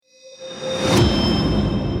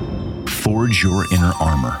forge your inner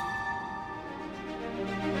armor.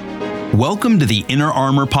 Welcome to the Inner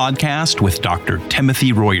Armor Podcast with Dr.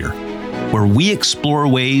 Timothy Royer, where we explore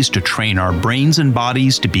ways to train our brains and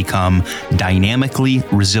bodies to become dynamically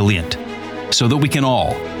resilient so that we can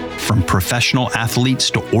all, from professional athletes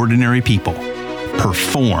to ordinary people,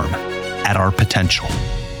 perform at our potential.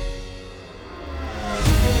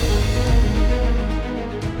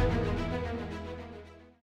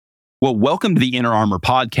 Well, welcome to the Inner Armor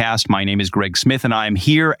Podcast. My name is Greg Smith, and I am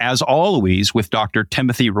here, as always, with Dr.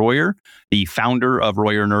 Timothy Royer, the founder of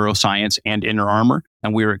Royer Neuroscience and Inner Armor,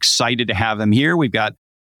 and we're excited to have him here. We've got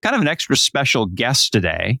kind of an extra special guest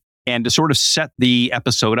today, and to sort of set the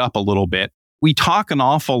episode up a little bit, we talk an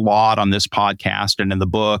awful lot on this podcast and in the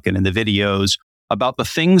book and in the videos about the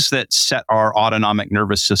things that set our autonomic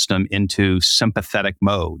nervous system into sympathetic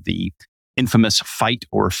mode, the infamous fight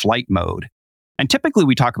or flight mode. And typically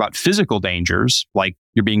we talk about physical dangers, like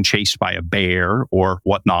you're being chased by a bear or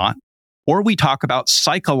whatnot. Or we talk about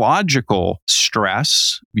psychological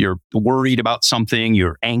stress. You're worried about something,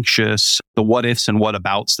 you're anxious, the what ifs and what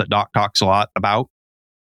abouts that Doc talks a lot about.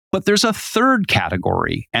 But there's a third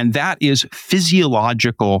category, and that is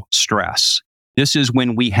physiological stress. This is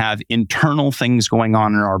when we have internal things going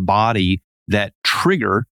on in our body that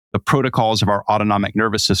trigger the protocols of our autonomic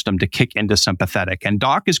nervous system to kick into sympathetic. And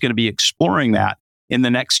Doc is going to be exploring that in the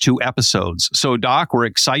next two episodes. So Doc, we're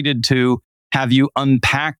excited to have you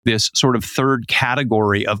unpack this sort of third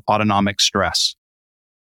category of autonomic stress.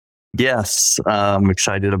 Yes, I'm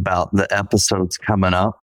excited about the episodes coming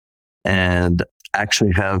up, and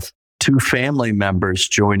actually have two family members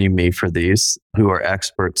joining me for these who are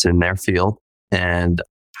experts in their field. And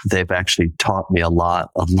they've actually taught me a lot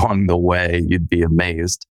along the way. You'd be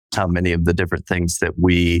amazed how many of the different things that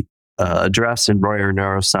we address in Royer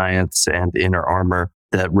Neuroscience and Inner Armor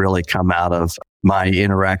that really come out of my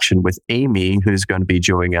interaction with Amy, who's going to be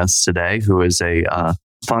joining us today, who is a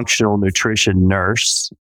functional nutrition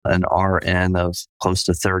nurse, an RN of close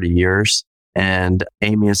to 30 years. And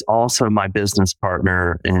Amy is also my business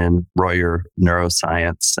partner in Royer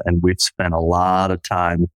Neuroscience. And we've spent a lot of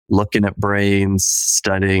time looking at brains,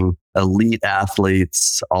 studying elite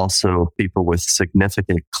athletes, also people with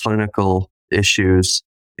significant clinical issues.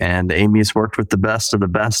 And Amy's worked with the best of the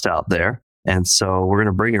best out there. And so we're going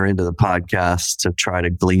to bring her into the podcast to try to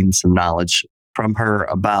glean some knowledge from her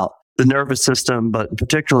about the nervous system, but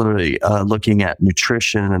particularly looking at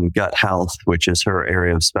nutrition and gut health, which is her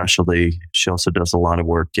area of specialty. She also does a lot of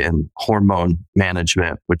work in hormone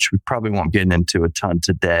management, which we probably won't get into a ton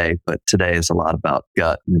today, but today is a lot about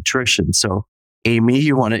gut nutrition. So Amy,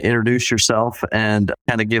 you want to introduce yourself and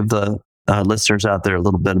kind of give the listeners out there a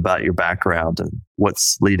little bit about your background and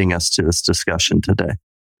what's leading us to this discussion today.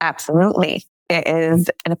 Absolutely. It is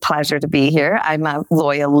a pleasure to be here. I'm a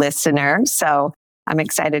loyal listener, so I'm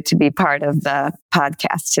excited to be part of the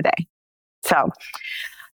podcast today. So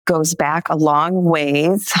goes back a long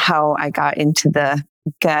ways how I got into the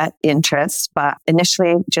gut interest, but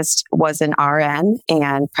initially just was an RN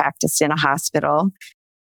and practiced in a hospital.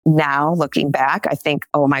 Now looking back, I think,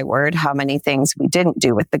 oh my word, how many things we didn't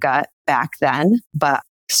do with the gut back then, but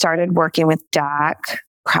started working with Doc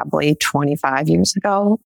probably 25 years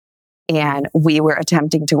ago. And we were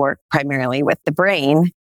attempting to work primarily with the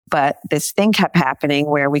brain. But this thing kept happening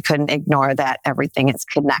where we couldn't ignore that everything is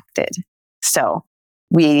connected. So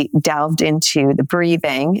we delved into the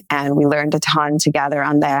breathing and we learned a ton together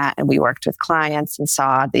on that. And we worked with clients and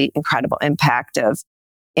saw the incredible impact of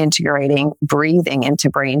integrating breathing into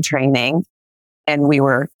brain training. And we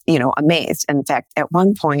were, amazed. In fact, at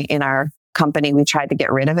one point in our company, we tried to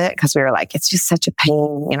get rid of it because we were like, it's just such a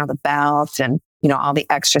pain, the belt and, all the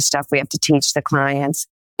extra stuff we have to teach the clients.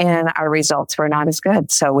 And our results were not as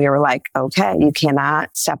good. So we were like, okay, you cannot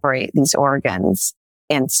separate these organs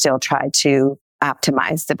and still try to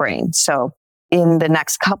optimize the brain. So in the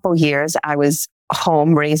next couple years, I was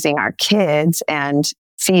home raising our kids and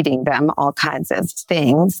feeding them all kinds of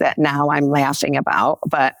things that now I'm laughing about.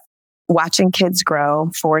 But watching kids grow,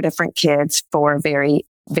 4 different kids, 4 very,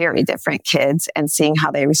 very different kids, and seeing how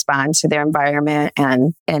they respond to their environment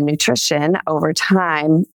and nutrition over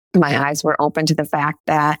time, my eyes were open to the fact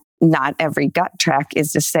that not every gut tract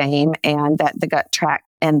is the same and that the gut tract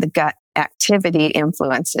and the gut activity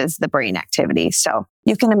influences the brain activity. So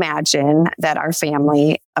you can imagine that our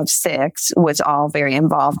family of 6 was all very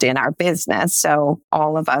involved in our business. So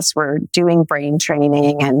all of us were doing brain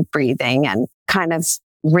training and breathing and kind of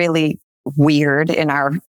really weird in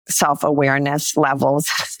our self-awareness levels.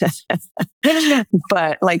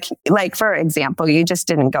 But like for example, you just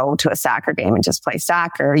didn't go to a soccer game and just play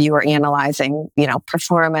soccer. You were analyzing,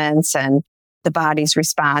 performance and the body's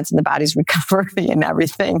response and the body's recovery and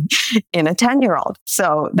everything in a 10-year-old.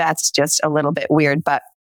 So that's just a little bit weird. But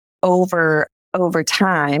over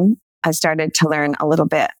time, I started to learn a little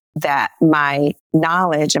bit that my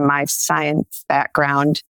knowledge and my science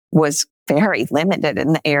background was very limited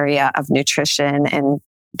in the area of nutrition and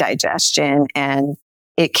digestion. And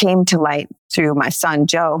it came to light through my son,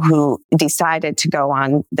 Joe, who decided to go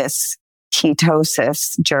on this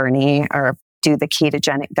ketosis journey or do the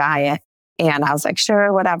ketogenic diet. And I was like,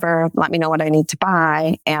 sure, whatever. Let me know what I need to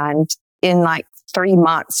buy. And in like 3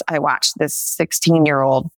 months, I watched this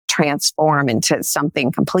 16-year-old transform into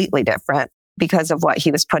something completely different because of what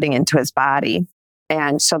he was putting into his body.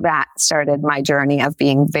 And so that started my journey of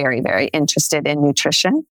being very, very interested in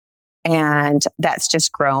nutrition. And that's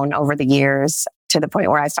just grown over the years to the point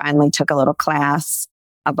where I finally took a little class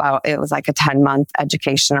it was like a 10-month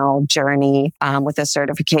educational journey with a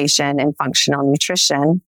certification in functional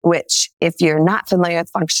nutrition, which if you're not familiar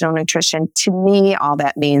with functional nutrition, to me, all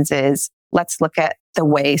that means is let's look at the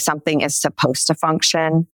way something is supposed to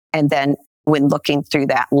function. And then when looking through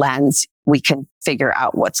that lens, we can figure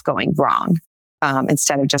out what's going wrong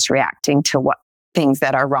instead of just reacting to what things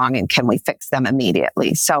that are wrong and can we fix them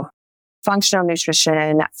immediately. So functional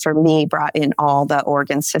nutrition for me brought in all the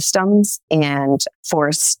organ systems and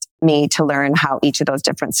forced me to learn how each of those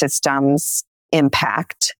different systems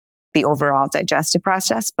impact the overall digestive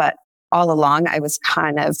process. But all along, I was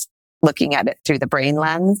kind of looking at it through the brain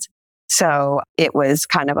lens. So it was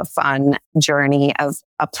kind of a fun journey of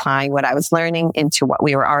applying what I was learning into what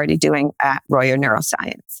we were already doing at Royer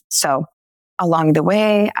Neuroscience. So along the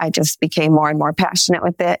way, I just became more and more passionate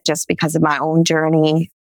with it just because of my own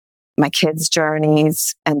journey, my kids'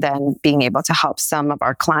 journeys, and then being able to help some of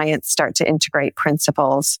our clients start to integrate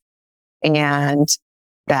principles. And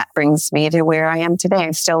that brings me to where I am today.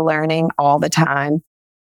 I'm still learning all the time.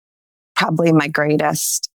 Probably my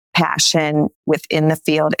greatest passion within the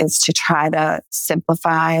field is to try to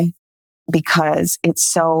simplify because it's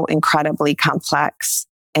so incredibly complex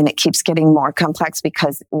and it keeps getting more complex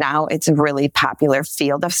because now it's a really popular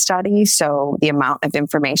field of study. So the amount of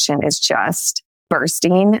information is just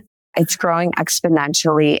bursting. It's growing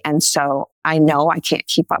exponentially. And so I know I can't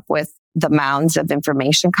keep up with the mounds of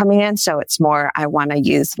information coming in. So it's more, I want to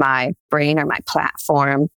use my brain or my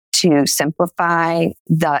platform to simplify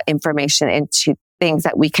the information into things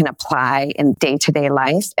that we can apply in day-to-day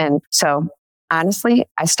life. And so honestly,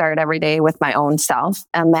 I start every day with my own self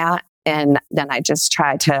and that. And then I just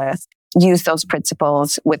try to use those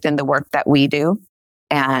principles within the work that we do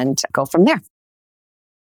and go from there.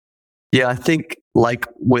 Yeah, I think like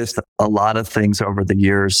with a lot of things over the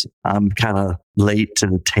years, I'm kind of late to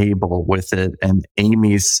the table with it. And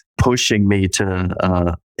Amy's pushing me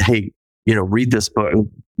to, hey, read this book.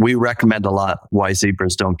 We recommend a lot Why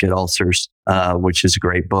Zebras Don't Get Ulcers, which is a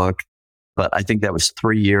great book. But I think that was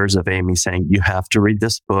 3 years of Amy saying, you have to read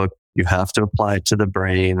this book. You have to apply it to the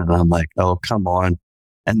brain. And I'm like, oh, come on.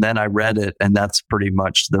 And then I read it. And that's pretty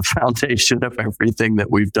much the foundation of everything that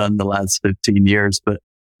we've done the last 15 years. But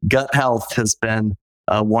gut health has been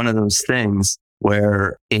one of those things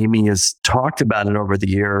where Amy has talked about it over the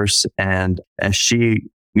years. And as she,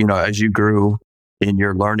 as you grew in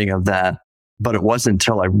your learning of that, but it wasn't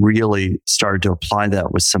until I really started to apply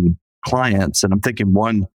that with some clients. And I'm thinking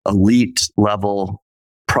one elite level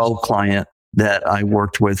pro client that I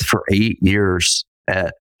worked with for 8 years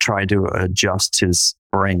at trying to adjust his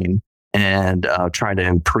brain and try to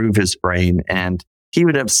improve his brain. And he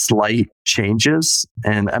would have slight changes.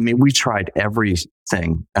 And I mean, we tried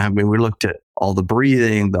everything. I mean, we looked at all the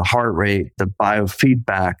breathing, the heart rate, the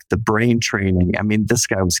biofeedback, the brain training. I mean, this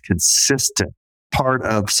guy was consistent. Part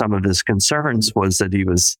of some of his concerns was that he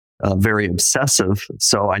was very obsessive.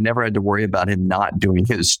 So I never had to worry about him not doing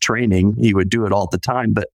his training. He would do it all the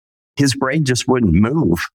time, but his brain just wouldn't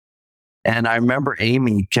move. And I remember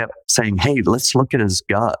Amy kept saying, hey, let's look at his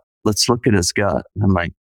gut. Let's look at his gut. And I'm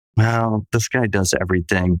like, well, this guy does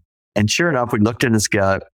everything. And sure enough, we looked at his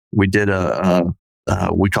gut. We did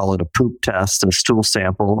we call it a poop test, a stool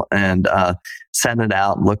sample, and sent it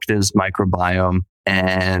out, looked at his microbiome.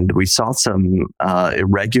 And we saw some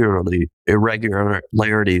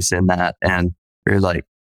irregularities in that. And we were like,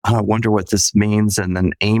 oh, I wonder what this means. And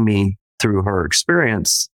then Amy, through her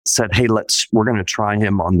experience, said, hey, we're going to try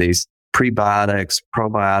him on these prebiotics,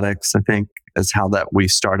 probiotics, I think is how that we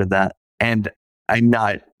started that. And I'm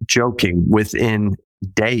not joking, within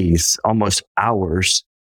days, almost hours,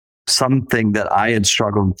 something that I had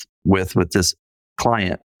struggled with this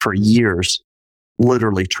client for years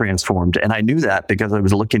literally transformed. And I knew that because I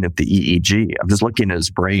was looking at the EEG. I was looking at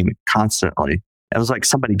his brain constantly. It was like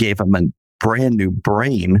somebody gave him a brand new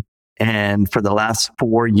brain And for the last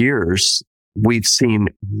 4 years, we've seen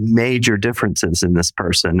major differences in this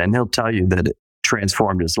person. And he'll tell you that it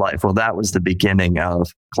transformed his life. Well, that was the beginning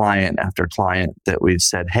of client after client that we've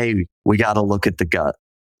said, hey, we got to look at the gut.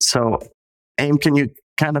 So, Aim, can you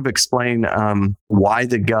kind of explain why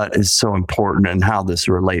the gut is so important and how this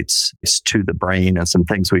relates to the brain and some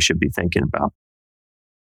things we should be thinking about?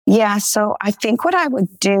 Yeah, so I think what I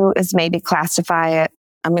would do is maybe classify it,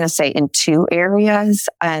 I'm going to say in 2 areas,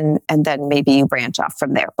 and then maybe you branch off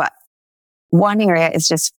from there. But one area is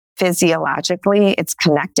just physiologically, it's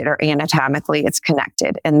connected, or anatomically, it's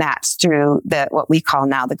connected. And that's through what we call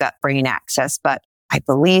now the gut-brain axis. But I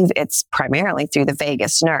believe it's primarily through the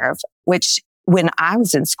vagus nerve, which when I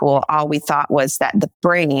was in school, all we thought was that the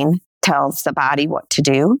brain tells the body what to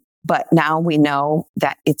do. But now we know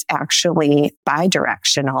that it's actually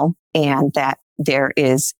bidirectional and that there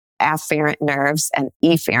is afferent nerves and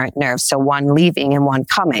efferent nerves. So one leaving and one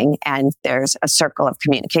coming, and there's a circle of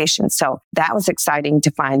communication. So that was exciting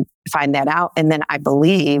to find that out. And then I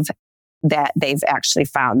believe that they've actually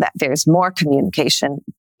found that there's more communication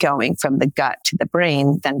going from the gut to the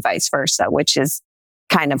brain than vice versa, which is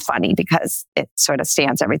kind of funny because it sort of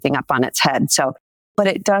stands everything up on its head. So, but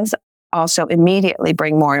it does also immediately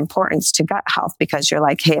bring more importance to gut health, because you're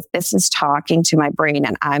like, hey, if this is talking to my brain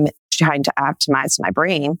and I'm trying to optimize my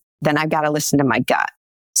brain, then I've got to listen to my gut.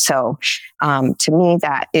 So to me,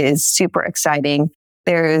 that is super exciting.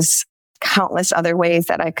 There's countless other ways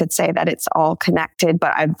that I could say that it's all connected,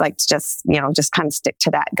 but I'd like to just kind of stick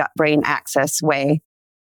to that gut-brain axis way.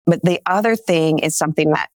 But the other thing is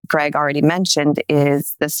something that Greg already mentioned,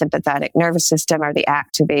 is the sympathetic nervous system, or the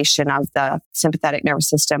activation of the sympathetic nervous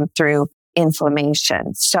system through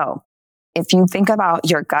inflammation. So if you think about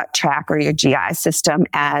your gut tract or your GI system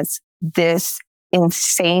as this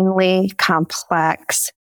insanely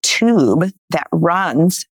complex tube that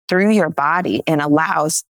runs through your body and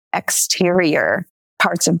allows exterior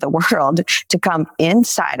parts of the world to come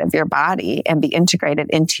inside of your body and be integrated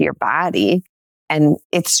into your body. And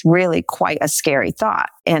it's really quite a scary thought.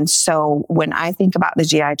 And so when I think about the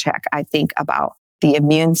GI tract, I think about the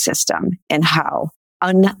immune system and how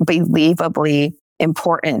unbelievably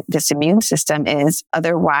important this immune system is.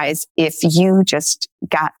 Otherwise, if you just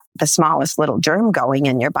got the smallest little germ going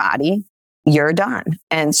in your body, you're done.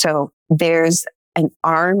 And so there's an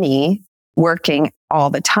army working all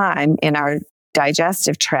the time in our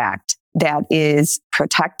digestive tract that is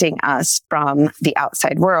protecting us from the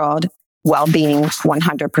outside world, while being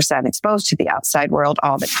 100% exposed to the outside world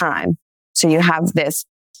all the time. So you have this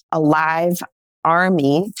alive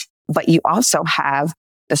army, but you also have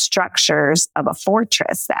the structures of a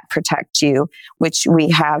fortress that protect you, which we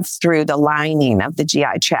have through the lining of the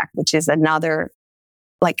GI tract, which is another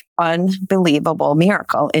unbelievable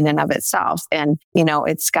miracle in and of itself. And,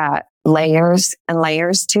 it's got layers and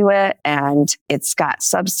layers to it, and it's got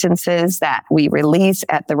substances that we release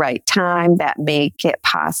at the right time that make it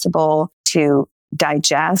possible to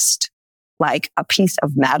digest like a piece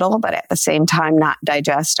of metal, but at the same time not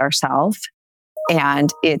digest ourselves.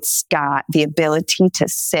 And it's got the ability to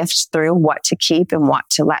sift through what to keep and what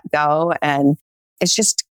to let go. And it's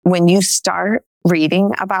just, when you start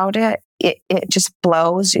reading about it, it just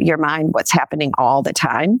blows your mind what's happening all the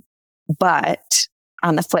time. But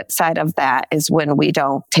on the flip side of that is when we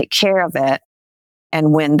don't take care of it,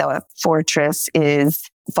 and when the fortress is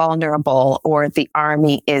vulnerable or the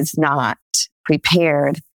army is not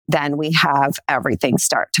prepared, then we have everything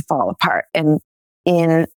start to fall apart. And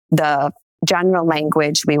in the general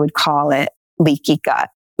language, we would call it leaky gut,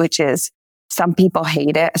 which is, some people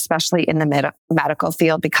hate it, especially in the medical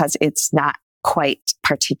field, because it's not quite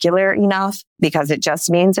particular enough, because it just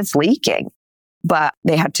means it's leaking. But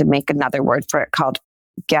they had to make another word for it called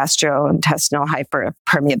gastrointestinal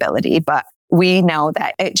hyperpermeability. But we know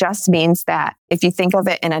that it just means that, if you think of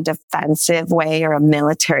it in a defensive way or a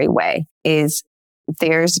military way, is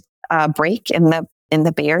there's a break in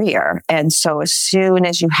the barrier. And so as soon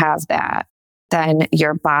as you have that, then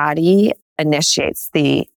your body initiates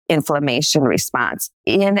the inflammation response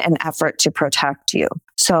in an effort to protect you.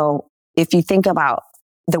 So if you think about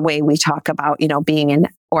the way we talk about, being in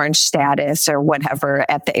orange status or whatever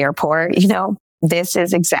at the airport, this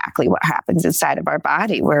is exactly what happens inside of our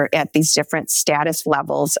body. We're at these different status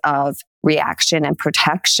levels of reaction and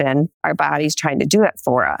protection. Our body's trying to do it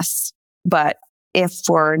for us. But if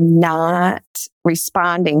we're not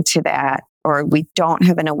responding to that, or we don't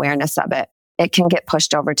have an awareness of it, it can get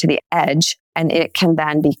pushed over to the edge, and it can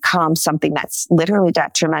then become something that's literally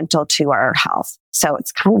detrimental to our health. So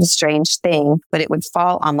it's kind of a strange thing, but it would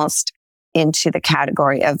fall almost into the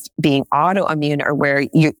category of being autoimmune, or where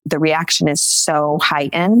the reaction is so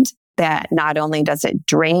heightened that not only does it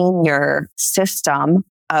drain your system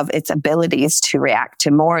of its abilities to react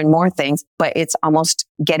to more and more things, but it's almost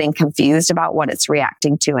getting confused about what it's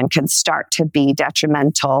reacting to and can start to be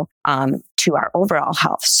detrimental to our overall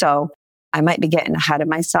health. So I might be getting ahead of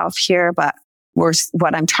myself here, but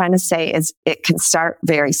what I'm trying to say is it can start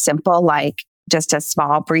very simple, like just a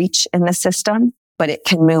small breach in the system, but it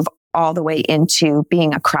can move all the way into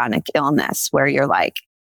being a chronic illness where you're like,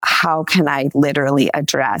 how can I literally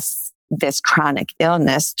address this chronic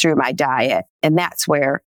illness through my diet? And that's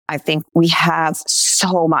where I think we have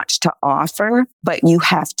so much to offer, but you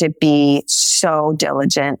have to be so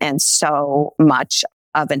diligent and so much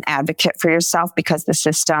of an advocate for yourself because the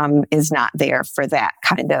system is not there for that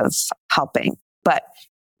kind of helping. But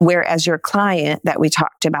whereas your client that we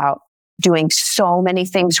talked about doing so many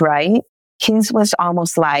things right, his was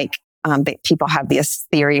almost like people have this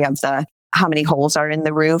theory of how many holes are in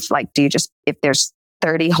the roof. Like, do you just, if there's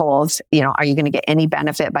 30 holes, are you going to get any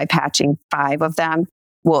benefit by patching 5 of them?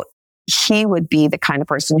 Well, he would be the kind of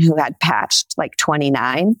person who had patched like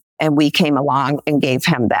 29 and we came along and gave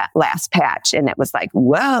him that last patch. And it was like,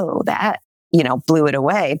 whoa, that, blew it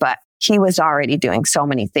away. But he was already doing so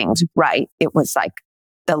many things right. It was like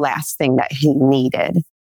the last thing that he needed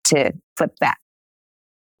to flip that.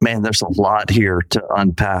 Man, there's a lot here to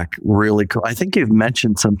unpack. Really cool. I think you've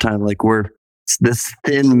mentioned sometime like this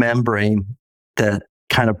thin membrane that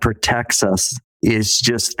kind of protects us is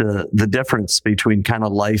just the difference between kind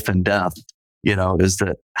of life and death, is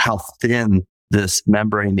that how thin this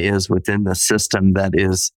membrane is within the system that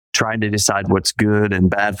is trying to decide what's good and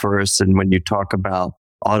bad for us. And when you talk about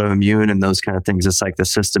autoimmune and those kind of things, it's like the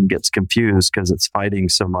system gets confused because it's fighting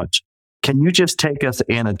so much. Can you just take us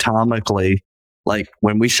anatomically? Like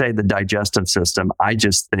when we say the digestive system, I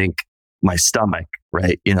just think my stomach,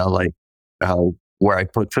 right? Where I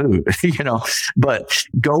put food, but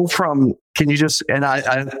go from, can you just, and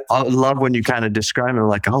I love when you kind of describe it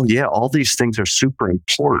like, oh yeah, all these things are super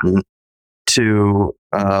important to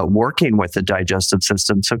working with the digestive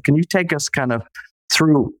system. So can you take us kind of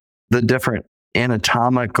through the different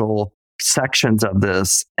anatomical sections of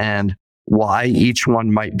this and why each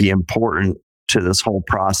one might be important to this whole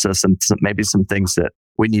process and maybe some things that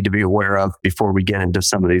we need to be aware of before we get into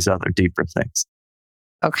some of these other deeper things?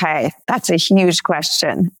 Okay, that's a huge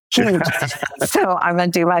question. Huge. So I'm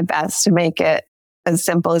going to do my best to make it as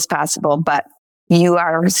simple as possible, but you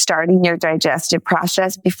are starting your digestive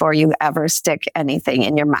process before you ever stick anything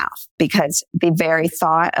in your mouth because the very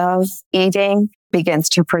thought of eating begins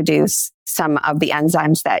to produce some of the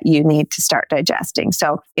enzymes that you need to start digesting.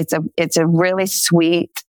 So it's a really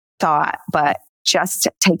sweet thought, but just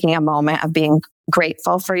taking a moment of being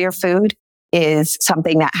grateful for your food is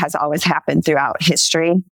something that has always happened throughout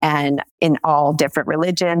history and in all different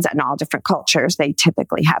religions and all different cultures. They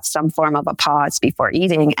typically have some form of a pause before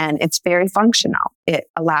eating, and it's very functional. It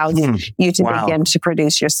allows you to begin to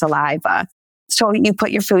produce your saliva. So you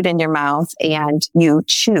put your food in your mouth and you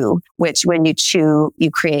chew, which when you chew,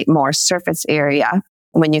 you create more surface area.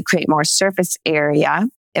 When you create more surface area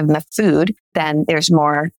in the food, then there's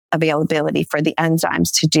more availability for the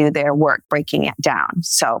enzymes to do their work breaking it down.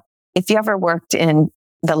 So if you ever worked in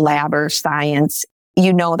the lab or science,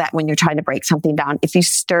 you know that when you're trying to break something down, if you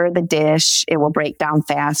stir the dish, it will break down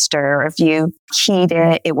faster. If you heat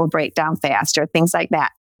it, it will break down faster. Things like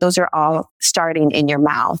that. Those are all starting in your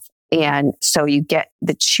mouth. And so you get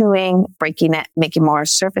the chewing, breaking it, making more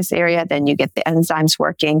surface area. Then you get the enzymes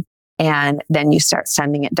working. And then you start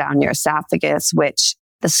sending it down your esophagus, which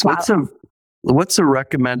the swallow. What's the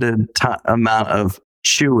recommended amount of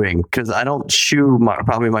chewing? Because I don't chew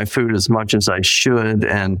probably my food as much as I should.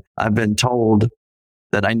 And I've been told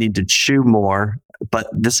that I need to chew more, but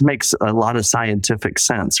this makes a lot of scientific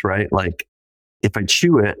sense, right? Like if I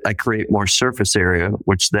chew it, I create more surface area,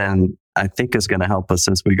 which then I think is going to help us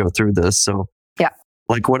as we go through this. So yeah,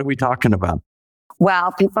 like, what are we talking about?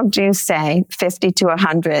 Well, people do say 50 to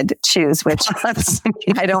 100 chews, which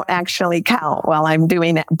I don't actually count while I'm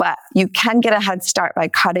doing it, but you can get a head start by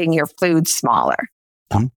cutting your food smaller.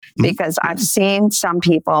 Because I've seen some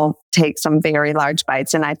people take some very large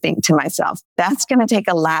bites and I think to myself, that's going to take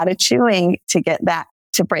a lot of chewing to get that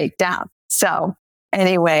to break down. So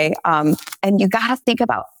anyway, and you got to think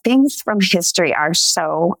about things from history are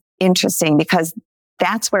so interesting because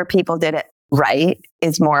that's where people did it right,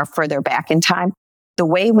 is more further back in time. The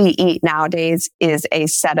way we eat nowadays is a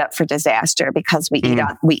setup for disaster because we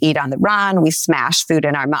eat on the run, we smash food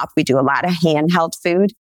in our mouth, we do a lot of handheld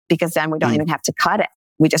food because then we don't even have to cut it.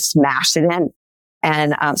 We just smash it in.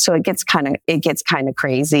 And so it gets kind of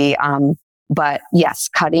crazy. But yes,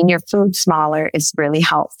 cutting your food smaller is really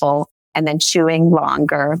helpful. And then chewing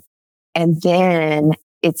longer. And then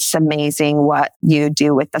it's amazing what you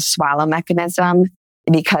do with the swallow mechanism,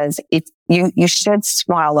 because if you should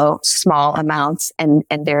swallow small amounts, and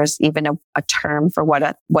there's even a term for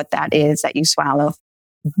what that is that you swallow.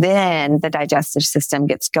 Then the digestive system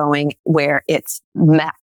gets going where it's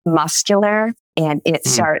muscular, and it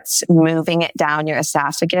starts moving it down your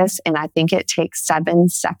esophagus. And I think it takes 7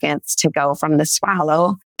 seconds to go from the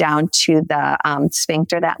swallow down to the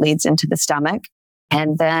sphincter that leads into the stomach.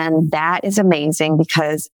 And then that is amazing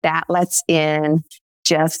because that lets in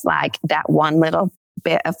just like that one little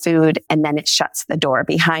bit of food, and then it shuts the door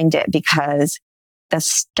behind it because the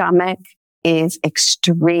stomach is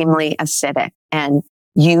extremely acidic and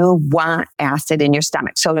you want acid in your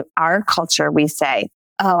stomach. So in our culture, we say,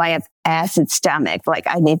 oh, I have acid stomach. Like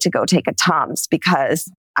I need to go take a Tums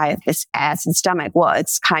because I have this acid stomach. Well,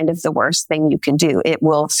 it's kind of the worst thing you can do. It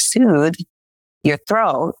will soothe your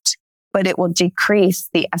throat, but it will decrease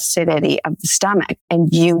the acidity of the stomach. And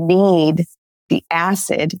you need the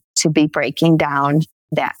acid to be breaking down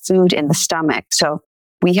that food in the stomach. So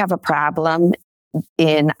we have a problem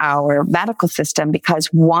in our medical system because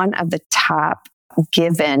one of the top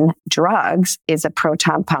given drugs is a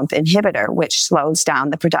proton pump inhibitor, which slows down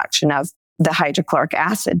the production of the hydrochloric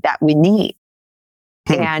acid that we need.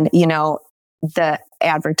 And, the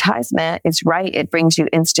advertisement is right. It brings you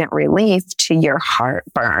instant relief to your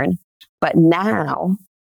heartburn. But now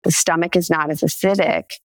the stomach is not as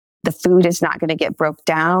acidic. The food is not going to get broken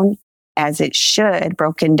down as it should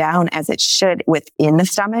within the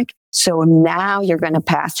stomach. So now you're going to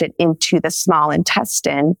pass it into the small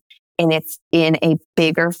intestine, and it's in a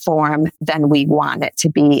bigger form than we want it to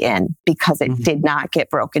be in because it did not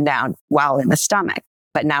get broken down while in the stomach.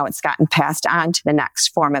 But now it's gotten passed on to the next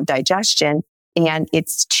form of digestion, and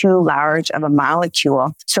it's too large of a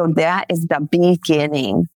molecule. So that is the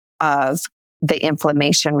beginning of the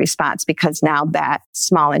inflammation response, because now that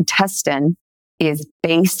small intestine is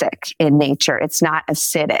basic in nature. It's not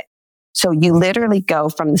acidic. So you literally go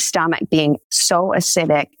from the stomach being so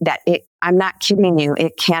acidic that I'm not kidding you,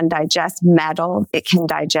 it can digest metal. It can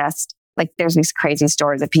digest, like there's these crazy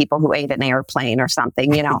stories of people who ate an airplane or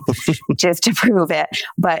something, just to prove it.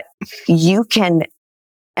 But you can,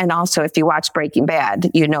 and also if you watch Breaking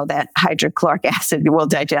Bad, you know that hydrochloric acid will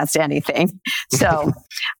digest anything.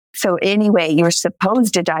 So anyway, you're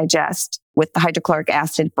supposed to digest with the hydrochloric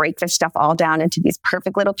acid, break this stuff all down into these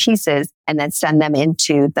perfect little pieces, and then send them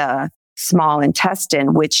into the small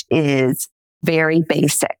intestine, which is very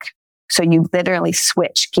basic. So you literally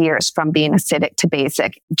switch gears from being acidic to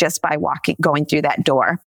basic just by going through that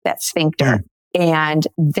door, that sphincter. And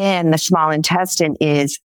then the small intestine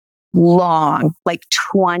is long, like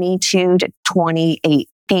 22 to 28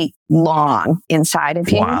 feet long inside of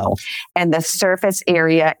you. Wow. And the surface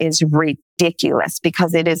area is ridiculous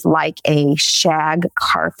because it is like a shag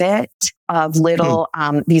carpet of little,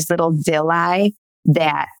 these little villi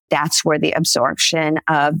that's where the absorption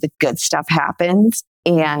of the good stuff happens.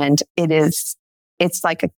 And it's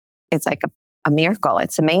like a miracle.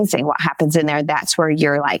 It's amazing what happens in there. That's where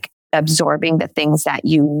you're like absorbing the things that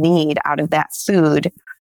you need out of that food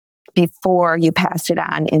before you pass it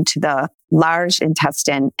on into the large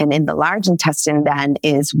intestine. And in the large intestine then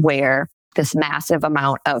is where this massive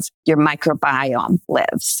amount of your microbiome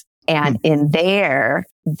lives. And in there,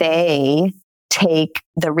 they take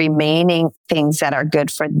the remaining things that are good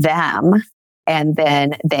for them. And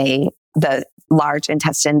then the large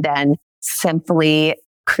intestine then simply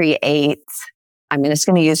creates, I'm just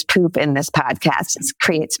going to use poop in this podcast, it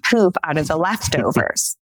creates poop out of the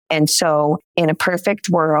leftovers. And so in a perfect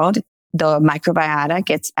world, the microbiota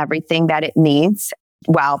gets everything that it needs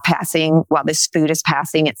while this food is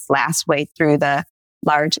passing its last way through the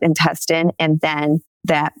large intestine. And then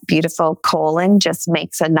that beautiful colon just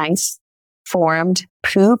makes a nice formed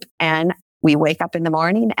poop. And we wake up in the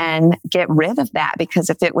morning and get rid of that, because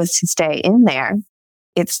if it was to stay in there,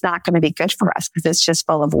 it's not going to be good for us because it's just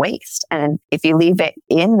full of waste. And if you leave it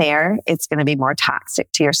in there, it's going to be more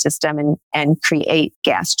toxic to your system and create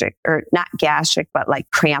gastric, or not gastric, but like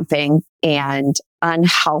cramping and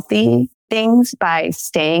unhealthy things by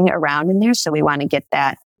staying around in there. So we want to get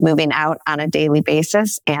that moving out on a daily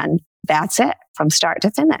basis. And that's it from start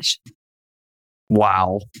to finish.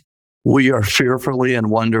 Wow. We are fearfully and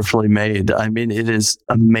wonderfully made. I mean, it is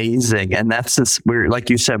amazing. And that's this, like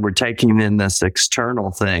you said, we're taking in this external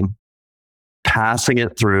thing, passing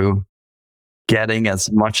it through, getting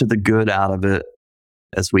as much of the good out of it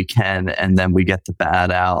as we can, and then we get the bad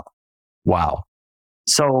out. Wow.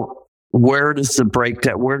 So where does the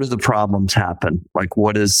breakdown, where do the problems happen? Like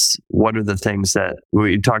what are the things that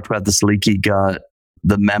we talked about, this leaky gut,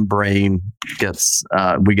 the membrane gets,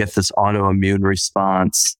 we get this autoimmune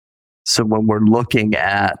response. So when we're looking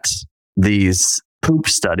at these poop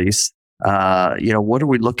studies, what are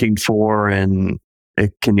we looking for? And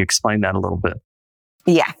can you explain that a little bit?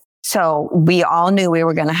 Yeah. So we all knew we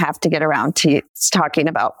were going to have to get around to talking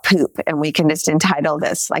about poop, and we can just entitle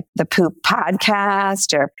this like the poop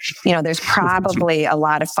podcast, or, there's probably a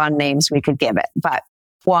lot of fun names we could give it. But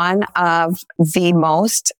one of the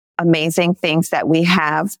most amazing things that we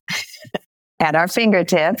have at our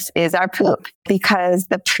fingertips is our poop, because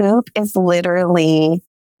the poop is literally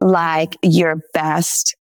like your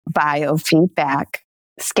best biofeedback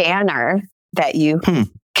scanner that you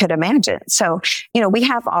could imagine. So, we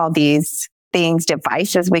have all these things,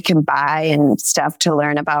 devices we can buy and stuff to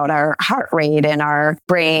learn about our heart rate and our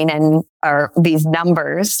brain and these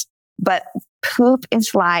numbers. But poop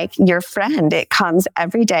is like your friend. It comes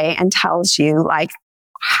every day and tells you like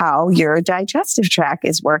how your digestive tract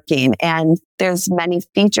is working. And there's many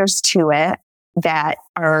features to it that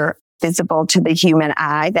are visible to the human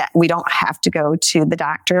eye that we don't have to go to the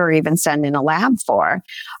doctor or even send in a lab for.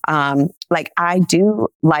 Like I do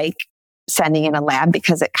like sending in a lab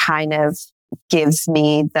because it kind of gives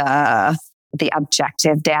me the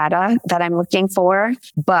objective data that I'm looking for.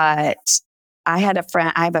 But I have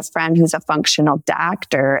a friend who's a functional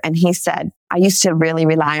doctor, and he said, I used to really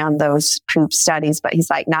rely on those poop studies, but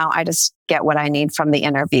he's like, now I just get what I need from the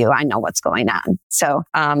interview. I know what's going on. So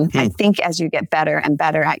I think as you get better and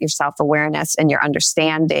better at your self-awareness and your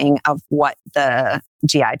understanding of what the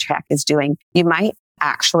GI tract is doing, you might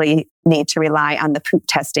actually need to rely on the poop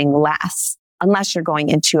testing less, unless you're going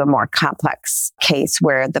into a more complex case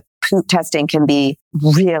where the poop testing can be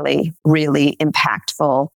really, really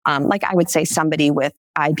impactful. Like I would say somebody with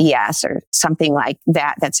IBS or something like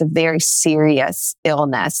that, that's a very serious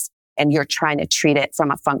illness, and you're trying to treat it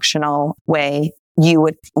from a functional way, you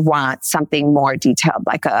would want something more detailed,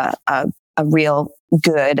 like a real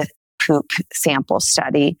good poop sample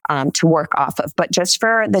study to work off of. But just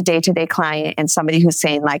for the day-to-day client and somebody who's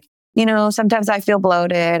saying like, sometimes I feel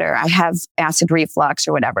bloated or I have acid reflux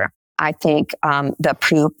or whatever, I think the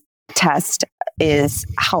poop test is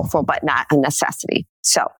helpful, but not a necessity.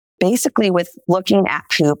 So basically with looking at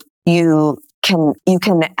poop, you can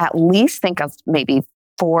at least think of maybe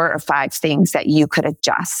 4 or 5 things that you could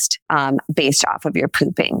adjust based off of your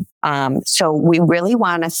pooping. So we really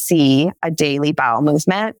want to see a daily bowel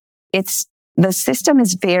movement. The system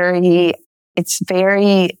is very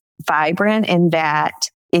vibrant in that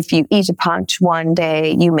if you eat a punch one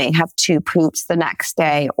day, you may have 2 poops the next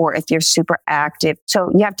day, or if you're super active. So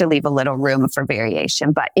you have to leave a little room for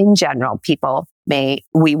variation. But in general,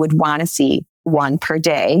 we would want to see 1 per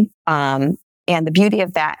day. And the beauty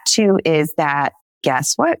of that too is that,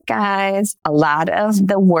 guess what, guys? A lot of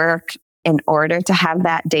the work in order to have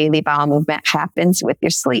that daily bowel movement happens with your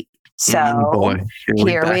sleep. So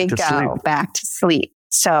here we go, back to sleep.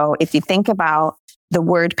 So if you think about the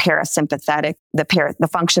word parasympathetic, the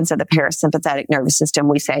functions of the parasympathetic nervous system,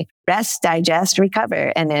 we say rest, digest,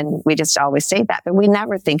 recover. And then we just always say that, but we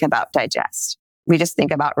never think about digest. We just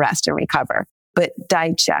think about rest and recover. But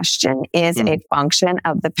digestion is a function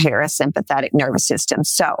of the parasympathetic nervous system.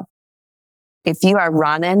 So if you are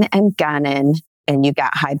running and gunning and you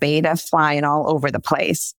got high beta flying all over the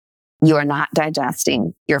place, you are not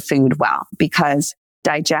digesting your food well, because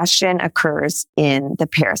digestion occurs in the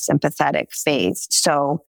parasympathetic phase.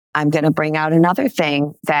 So I'm going to bring out another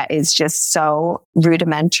thing that is just so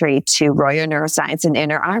rudimentary to Royer Neuroscience and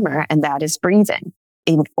Inner Armor, and that is breathing.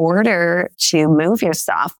 In order to move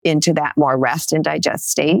yourself into that more rest and digest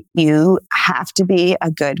state, you have to be a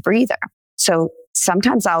good breather. So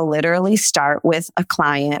sometimes I'll literally start with a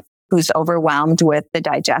client who's overwhelmed with the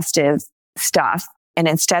digestive stuff. And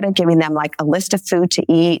instead of giving them like a list of food to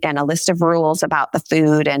eat and a list of rules about the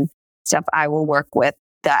food and stuff, I will work with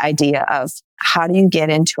the idea of how do you get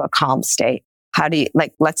into a calm state? How do you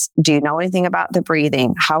do you know anything about the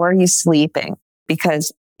breathing? How are you sleeping?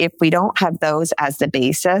 Because if we don't have those as the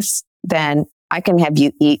basis, then I can have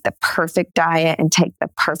you eat the perfect diet and take the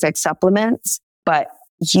perfect supplements, but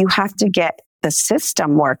you have to get the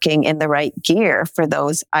system working in the right gear for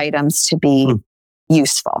those items to be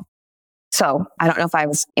useful. So I don't know if I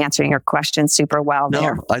was answering your question super well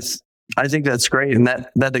there. No, I think that's great. And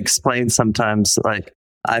that explains sometimes, like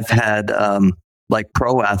I've had like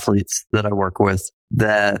pro athletes that I work with,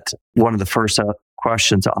 that one of the first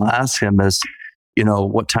questions I'll ask them is,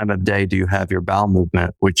 what time of day do you have your bowel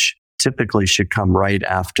movement, which typically should come right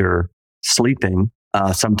after sleeping,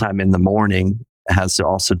 sometime in the morning. It has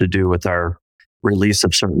also to do with our release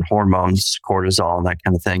of certain hormones, cortisol and that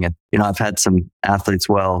kind of thing. And, I've had some athletes,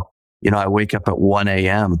 I wake up at 1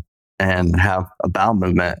 a.m. and have a bowel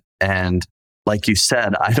movement. And like you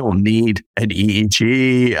said, I don't need an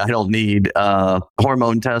EEG. I don't need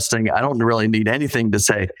hormone testing. I don't really need anything to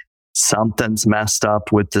say something's messed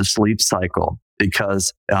up with the sleep cycle,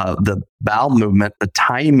 because the bowel movement, the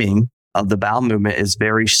timing of the bowel movement is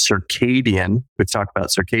very circadian. We've talked about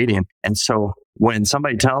circadian. And so when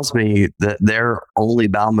somebody tells me that their only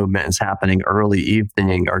bowel movement is happening early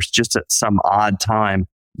evening or just at some odd time,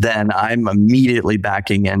 then I'm immediately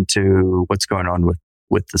backing into what's going on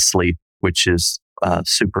with the sleep, which is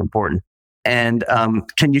super important. And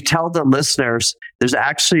can you tell the listeners, there's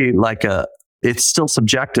actually it's still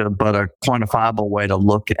subjective, but a quantifiable way to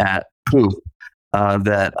look at poop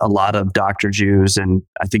that a lot of doctors use. And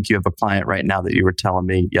I think you have a client right now that you were telling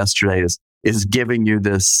me yesterday is giving you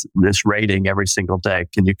this rating every single day.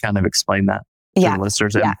 Can you kind of explain that to the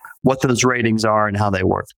listeners and what those ratings are and how they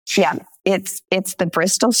work? Yeah. It's the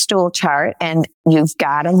Bristol stool chart, and you've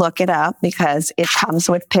got to look it up because it comes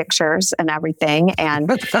with pictures and everything, and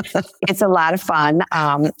it's a lot of fun.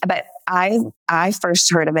 But I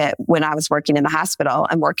first heard of it when I was working in the hospital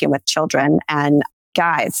and working with children. And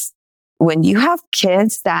guys, when you have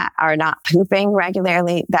kids that are not pooping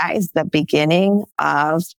regularly, that is the beginning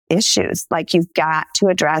of issues. Like, you've got to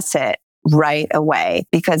address it right away,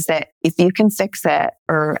 because that if you can fix it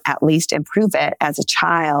or at least improve it as a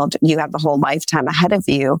child, you have the whole lifetime ahead of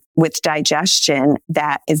you with digestion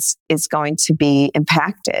that is going to be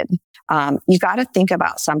impacted. You got to think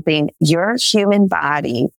about something. Your human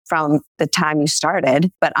body, from the time you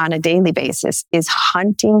started, but on a daily basis, is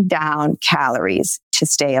hunting down calories to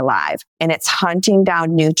stay alive. And it's hunting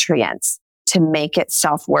down nutrients to make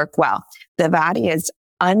itself work well. The body is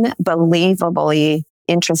unbelievably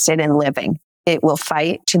interested in living. It will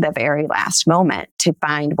fight to the very last moment to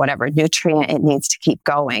find whatever nutrient it needs to keep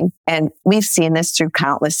going. And we've seen this through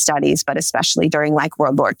countless studies, but especially during like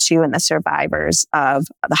World War II and the survivors of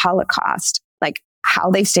the Holocaust, like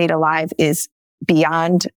how they stayed alive is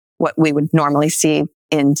beyond what we would normally see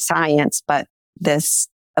in science. But this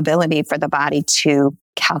ability for the body to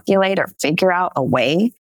calculate or figure out a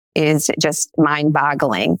way is just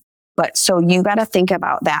mind-boggling. But so you got to think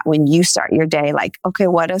about that when you start your day, like, okay,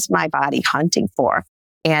 what is my body hunting for?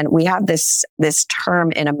 And we have this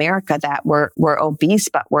term in America that we're obese,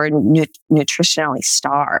 but we're nutritionally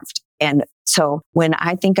starved. And so when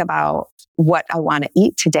I think about what I want to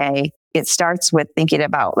eat today, it starts with thinking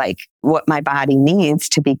about like what my body needs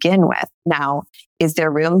to begin with. Now, is there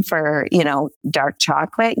room for, dark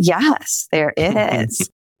chocolate? Yes, there is.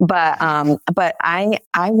 But I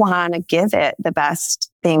want to give it the best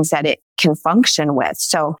things that it can function with.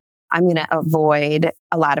 So I'm going to avoid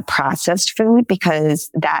a lot of processed food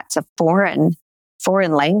because that's a foreign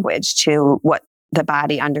language to what the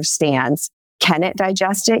body understands. Can it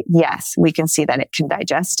digest it? Yes, we can see that it can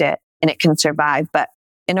digest it and it can survive. But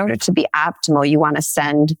in order to be optimal, you want to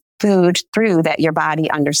send food through that your body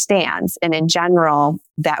understands. And in general,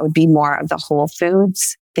 that would be more of the whole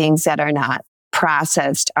foods. Things that are not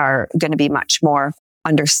processed are going to be much more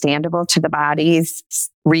understandable to the body's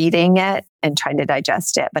reading it and trying to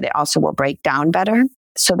digest it, but it also will break down better.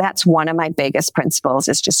 So that's one of my biggest principles,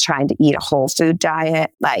 is just trying to eat a whole food diet,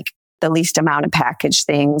 like the least amount of packaged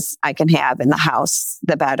things I can have in the house,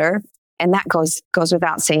 the better. And that goes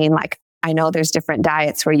without saying. Like, I know there's different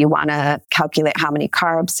diets where you want to calculate how many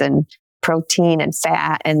carbs and protein and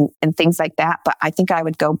fat and things like that. But I think I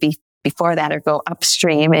would go before that, or go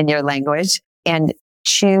upstream in your language, and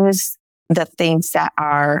choose the things that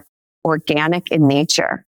are organic in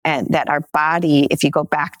nature and that our body, if you go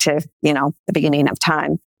back to, the beginning of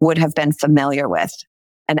time, would have been familiar with.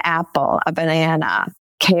 An apple, a banana,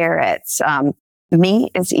 carrots,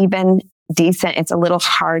 meat is even decent. It's a little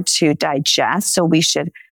hard to digest, so we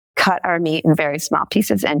should cut our meat in very small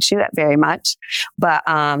pieces and chew it very much. But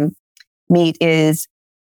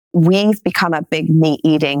we've become a big meat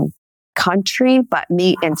eating country, but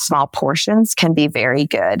meat in small portions can be very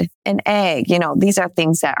good. An egg, these are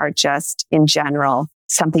things that are just in general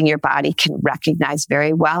something your body can recognize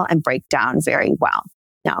very well and break down very well.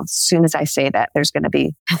 Now, as soon as I say that, there's going to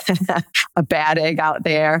be a bad egg out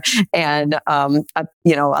there, and a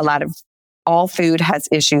lot of all food has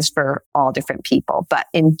issues for all different people. But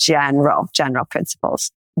in general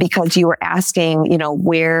principles, because you were asking,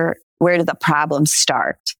 where do the problems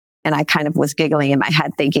start? And I kind of was giggling in my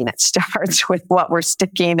head thinking it starts with what we're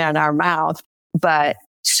sticking in our mouth. But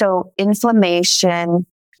so inflammation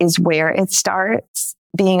is where it starts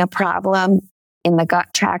being a problem in the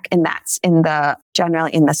gut tract. And that's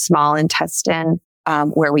generally in the small intestine,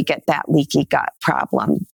 where we get that leaky gut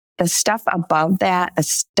problem. the stuff above that, the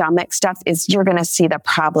stomach stuff, is you're going to see the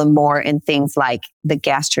problem more in things like the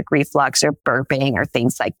gastric reflux or burping or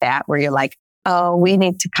things like that, where you're like, oh, we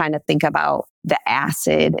need to kind of think about the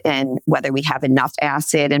acid and whether we have enough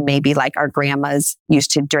acid. And maybe like our grandmas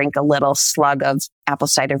used to drink a little slug of apple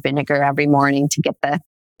cider vinegar every morning to get the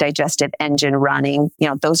digestive engine running. You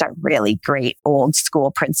know, those are really great old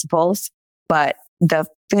school principles. But the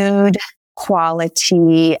food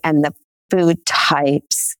quality and the food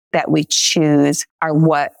types that we choose are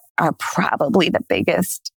what are probably the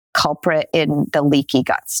biggest culprit in the leaky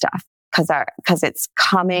gut stuff, because it's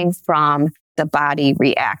coming from the body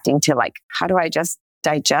reacting to like, how do I just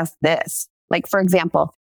digest this? Like, for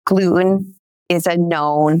example, gluten is a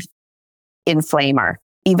known inflamer.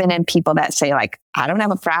 Even in people that say like, I don't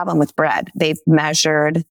have a problem with bread, they've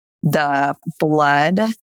measured the blood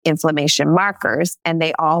inflammation markers and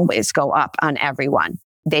they always go up on everyone.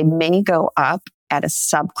 They may go up at a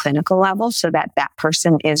subclinical level so that that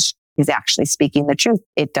person is actually speaking the truth.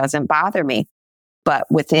 It doesn't bother me, but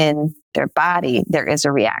within their body, there is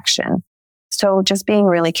a reaction. So just being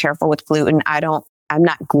really careful with gluten. I'm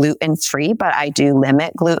not gluten free, but I do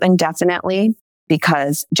limit gluten definitely,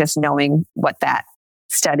 because just knowing what that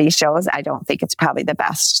study shows, I don't think it's probably the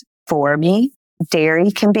best for me.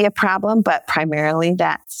 Dairy can be a problem, but primarily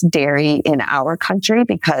that's dairy in our country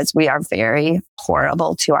because we are very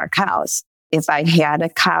horrible to our cows. If I had a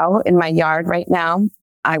cow in my yard right now,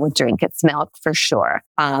 I would drink its milk for sure.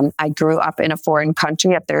 I grew up in a foreign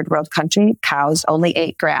country, a third world country. Cows only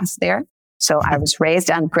ate grass there. So I was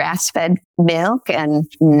raised on grass-fed milk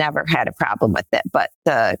and never had a problem with it. But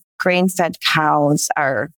the grain-fed cows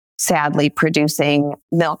are sadly producing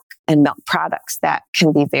milk and milk products that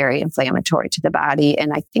can be very inflammatory to the body.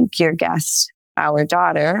 And I think your guest, our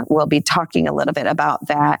daughter, will be talking a little bit about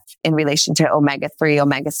that in relation to omega-3,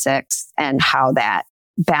 omega-6, and how that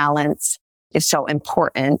balance is so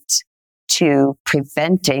important to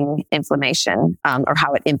preventing inflammation, or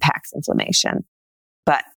how it impacts inflammation.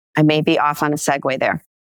 But I may be off on a segue there.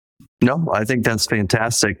 No, I think that's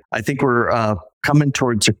fantastic. I think we're coming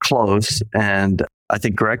towards a close, and I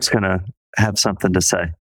think Greg's going to have something to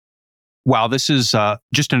say. Wow, this is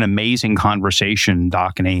just an amazing conversation,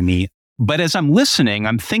 Doc and Amy. But as I'm listening,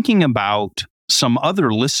 I'm thinking about some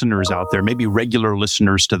other listeners out there, maybe regular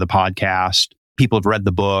listeners to the podcast. People have read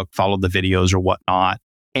the book, followed the videos or whatnot.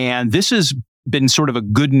 And this has been sort of a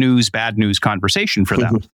good news, bad news conversation for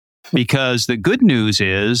them. Because the good news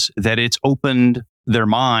is that it's opened their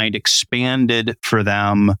mind, expanded for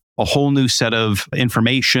them a whole new set of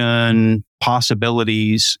information,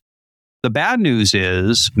 possibilities. The bad news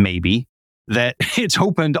is maybe that it's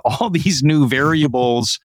opened all these new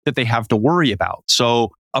variables that they have to worry about.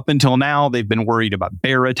 So up until now, they've been worried about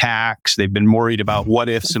bear attacks. They've been worried about what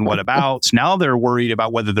ifs and what abouts. Now they're worried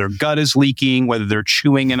about whether their gut is leaking, whether they're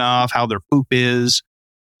chewing enough, how their poop is.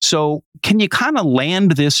 So can you kind of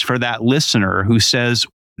land this for that listener who says,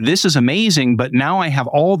 this is amazing, but now I have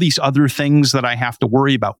all these other things that I have to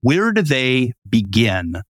worry about. Where do they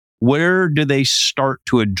begin? Where do they start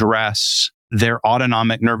to address their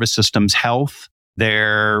autonomic nervous system's health,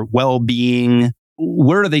 their well-being?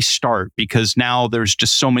 Where do they start? Because now there's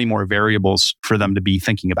just so many more variables for them to be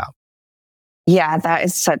thinking about. Yeah, that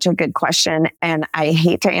is such a good question. And I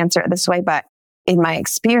hate to answer it this way, but in my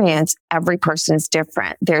experience, every person is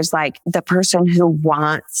different. There's like the person who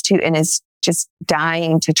wants to and is just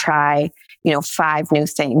dying to try, 5 new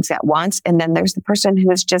things at once. And then there's the person who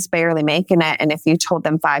is just barely making it. And if you told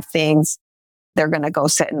them 5 things, they're going to go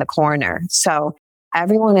sit in the corner. So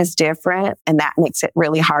everyone is different. And that makes it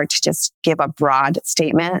really hard to just give a broad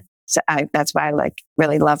statement. So that's why I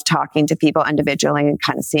really love talking to people individually and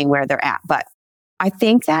kind of seeing where they're at. But I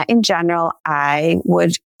think that in general, I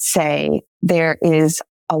would say there is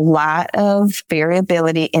a lot of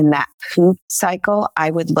variability in that poop cycle. I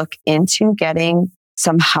would look into getting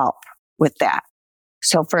some help with that.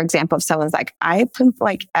 So for example, if someone's like, I poop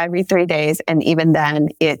like every 3 days, and even then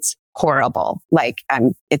it's horrible. Like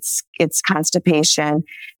it's constipation.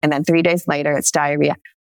 And then 3 days later, it's diarrhea.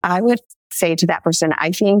 I would say to that person,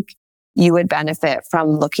 I think you would benefit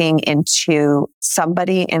from looking into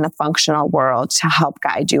somebody in the functional world to help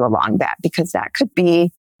guide you along that, because that could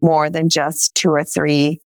be more than just 2 or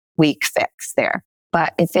 3 week fix there.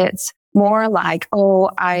 But if it's more like,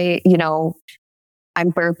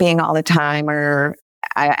 I'm burping all the time, or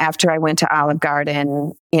after I went to Olive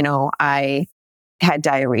Garden, I had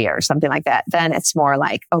diarrhea or something like that, then it's more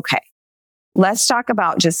like, okay, let's talk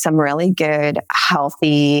about just some really good,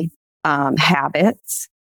 healthy habits.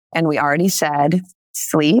 And we already said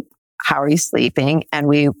sleep. How are you sleeping? And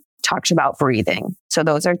we talks about breathing. So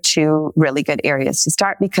those are two really good areas to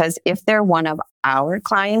start, because if they're one of our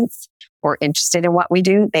clients or interested in what we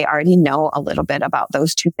do, they already know a little bit about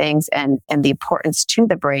those two things and the importance to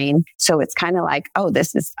the brain. So it's kind of like, oh,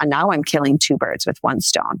 now I'm killing two birds with one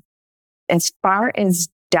stone. As far as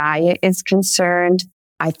diet is concerned,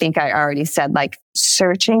 I think I already said, like,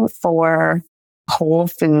 searching for whole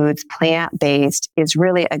foods, plant-based is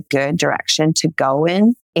really a good direction to go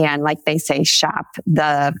in. And like they say, shop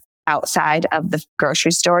the outside of the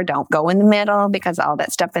grocery store. Don't go in the middle, because all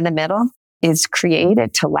that stuff in the middle is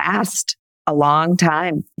created to last a long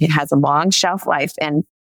time. It has a long shelf life, and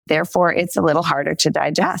therefore it's a little harder to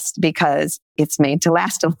digest because it's made to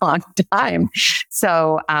last a long time.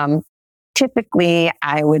 So, typically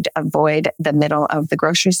I would avoid the middle of the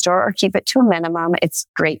grocery store or keep it to a minimum. It's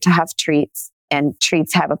great to have treats, and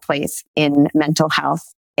treats have a place in mental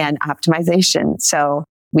health and optimization. So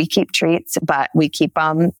we keep treats, but we keep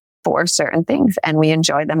them for certain things, and we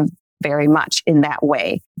enjoy them very much in that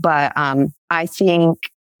way. But I think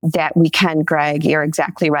that we can, Greg, you're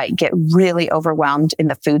exactly right, get really overwhelmed in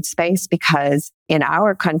the food space, because in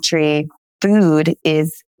our country, food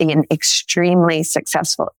is an extremely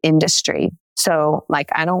successful industry. So, like,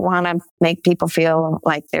 I don't want to make people feel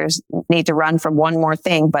like there's need to run from one more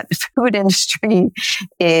thing, but the food industry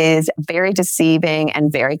is very deceiving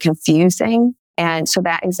and very confusing. And so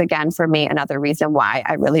that is, again, for me, another reason why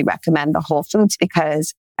I really recommend the whole foods,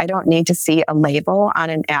 because I don't need to see a label on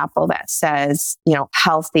an apple that says,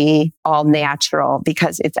 healthy, all natural,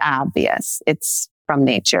 because it's obvious. It's from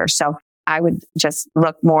nature. So I would just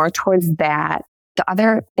look more towards that. The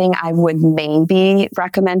other thing I would maybe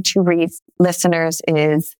recommend to listeners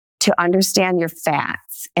is to understand your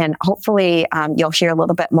fats. And hopefully you'll hear a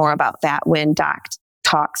little bit more about that when Doc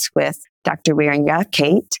talks with Dr. Wieringa,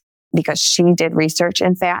 Kate, because she did research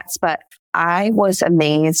in fats. But I was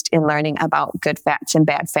amazed in learning about good fats and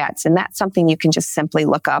bad fats. And that's something you can just simply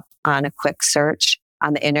look up on a quick search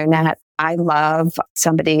on the internet. I love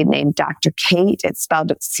somebody named Dr. Kate. It's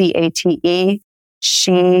spelled Cate.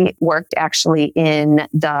 She worked actually in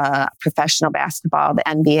the professional basketball, the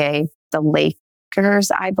NBA, the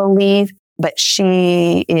Lakers, I believe. But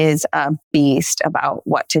she is a beast about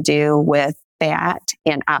what to do with fat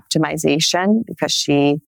and optimization, because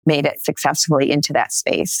she made it successfully into that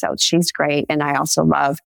space. So she's great. And I also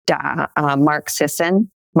love Mark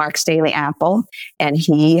Sisson, Mark's Daily Apple. And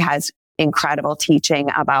he has incredible teaching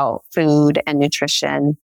about food and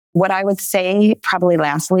nutrition. What I would say probably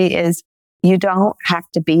lastly is, you don't have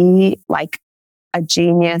to be like a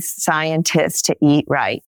genius scientist to eat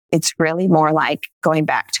right. It's really more like going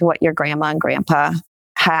back to what your grandma and grandpa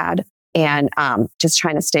had, and just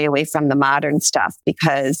trying to stay away from the modern stuff,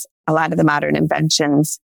 because a lot of the modern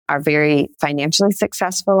inventions are very financially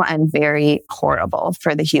successful and very horrible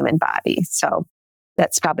for the human body. So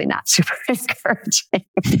that's probably not super encouraging.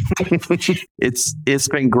 It's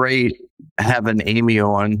been great having Amy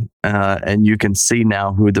on, and you can see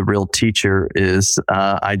now who the real teacher is.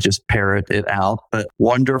 I just parrot it out, but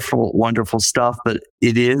wonderful, wonderful stuff. But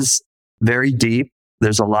it is very deep.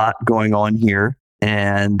 There's a lot going on here.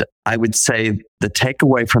 And I would say the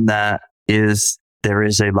takeaway from that is there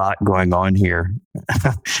is a lot going on here.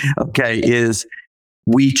 Okay, is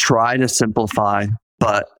we try to simplify,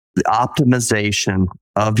 but the optimization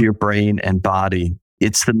of your brain and body,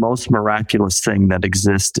 it's the most miraculous thing that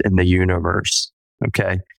exists in the universe.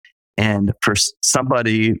 Okay. And for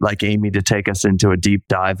somebody like Amy to take us into a deep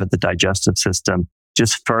dive of the digestive system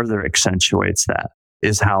just further accentuates that,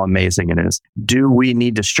 is how amazing it is. Do we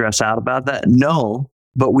need to stress out about that? No,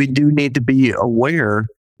 but we do need to be aware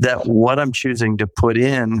that what I'm choosing to put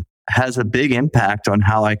in has a big impact on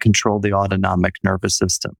how I control the autonomic nervous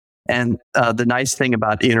system. And the nice thing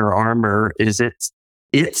about Inner Armor is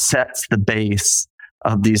it sets the base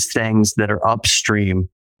of these things that are upstream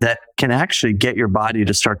that can actually get your body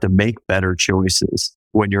to start to make better choices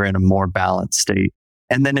when you're in a more balanced state.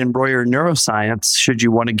 And then in Royer Neuroscience, should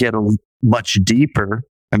you want to get a much deeper,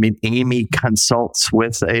 I mean, Amy consults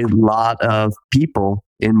with a lot of people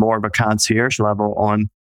in more of a concierge level on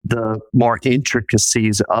the more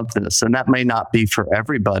intricacies of this. And that may not be for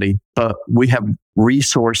everybody, but we have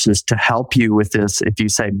resources to help you with this. If you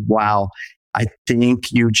say, wow, I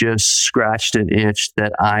think you just scratched an itch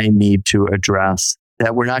that I need to address,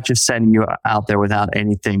 that we're not just sending you out there without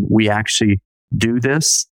anything. We actually do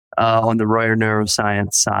this on the Royer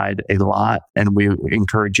Neuroscience side a lot. And we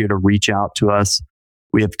encourage you to reach out to us.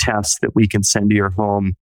 We have tests that we can send to your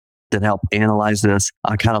home that help analyze this.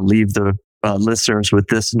 I kind of leave the listeners with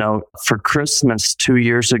this note. For Christmas 2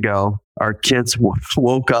 years ago, our kids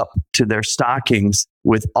woke up to their stockings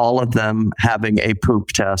with all of them having a poop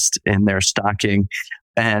test in their stocking.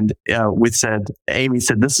 And Amy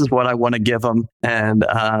said, this is what I want to give them. And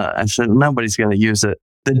I said, nobody's going to use it.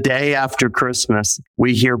 The day after Christmas,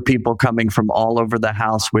 we hear people coming from all over the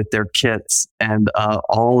house with their kits, and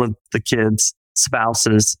all of the kids,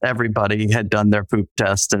 spouses, everybody had done their poop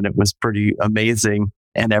test, and it was pretty amazing.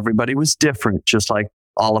 And everybody was different, just like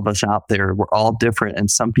all of us out there. We're all different.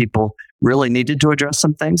 And some people really needed to address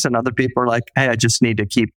some things, and other people are like, hey, I just need to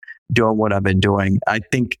keep doing what I've been doing. I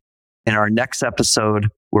think in our next episode,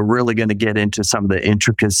 we're really going to get into some of the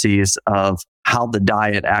intricacies of how the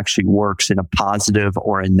diet actually works in a positive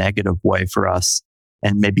or a negative way for us,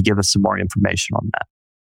 and maybe give us some more information on that.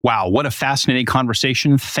 Wow, what a fascinating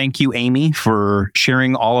conversation. Thank you, Amy, for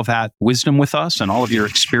sharing all of that wisdom with us and all of your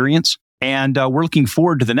experience. And we're looking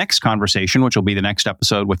forward to the next conversation, which will be the next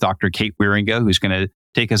episode with Dr. Kate Wieringa, who's going to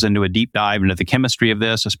take us into a deep dive into the chemistry of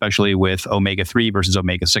this, especially with omega-3 versus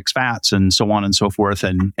omega-6 fats and so on and so forth.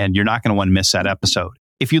 And you're not going to want to miss that episode.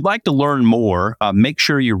 If you'd like to learn more, make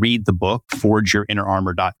sure you read the book,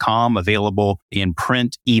 ForgeYourInnerArmor.com, available in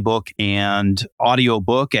print, ebook, and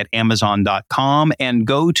audiobook at Amazon.com, and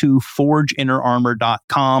go to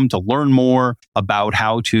ForgeInnerArmor.com to learn more about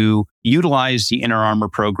how to utilize the Inner Armor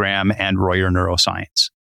program and Royer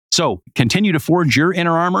Neuroscience. So continue to forge your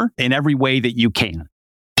inner armor in every way that you can.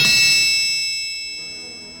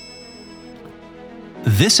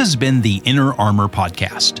 This has been the Inner Armor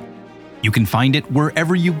Podcast. You can find it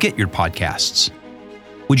wherever you get your podcasts.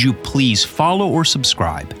 Would you please follow or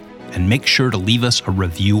subscribe, and make sure to leave us a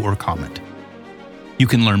review or comment. You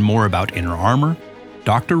can learn more about Inner Armor,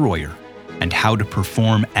 Dr. Royer, and how to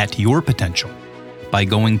perform at your potential by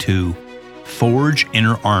going to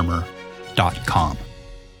ForgeInnerArmor.com.